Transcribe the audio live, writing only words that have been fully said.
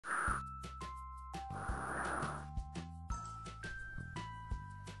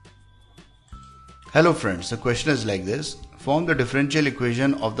Hello friends, the question is like this. Form the differential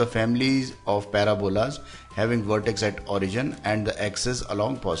equation of the families of parabolas having vertex at origin and the axis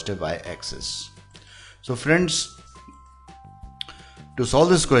along positive y-axis. So friends, to solve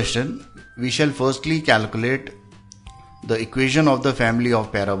this question, we shall firstly calculate the equation of the family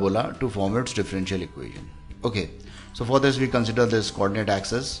of parabola to form its differential equation. Okay, so for this we consider this coordinate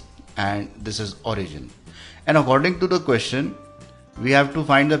axis and this is origin. And according to the question, we have to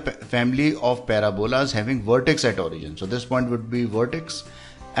find the family of parabolas having vertex at origin. So this point would be vertex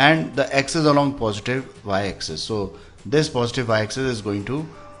and the axis along positive y-axis. So this positive y-axis is going to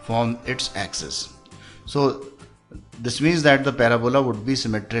form its axis. So this means that the parabola would be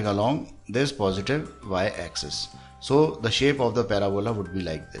symmetric along this positive y-axis. So the shape of the parabola would be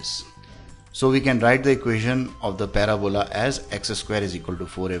like this. So we can write the equation of the parabola as x square is equal to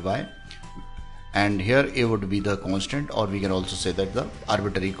 4ay. And here a would be the constant, or we can also say that the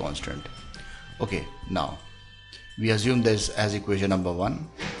arbitrary constant. Okay, now we assume this as equation number 1.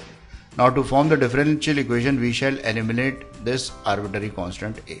 Now to form the differential equation, we shall eliminate this arbitrary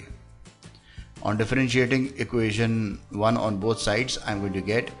constant a. On differentiating equation 1 on both sides, I am going to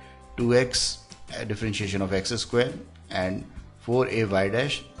get 2x differentiation of x square and 4a y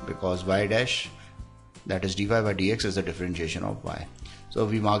dash, because y dash, that is dy by dx, is the differentiation of y. So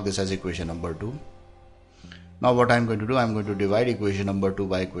we mark this as equation number 2. Now what I am going to do, I am going to divide equation number 2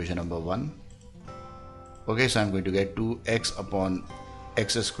 by equation number 1. Okay, so I am going to get 2x upon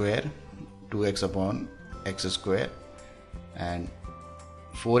x square, 2x upon x square, and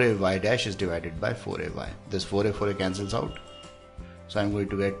 4a y dash is divided by 4a y. This 4a cancels out. So I am going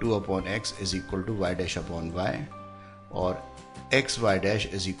to get 2 upon x is equal to y dash upon y, or x y dash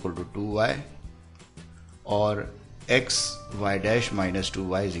is equal to 2y, or x y dash minus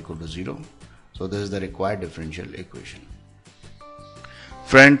 2y is equal to 0. So this is the required differential equation.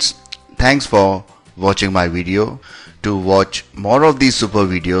 Friends, thanks for watching my video. To watch more of these super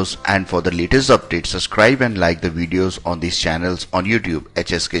videos and for the latest updates, subscribe and like the videos on these channels on YouTube,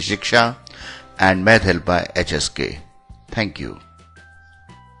 HSK Shiksha and Math Help by HSK. Thank you.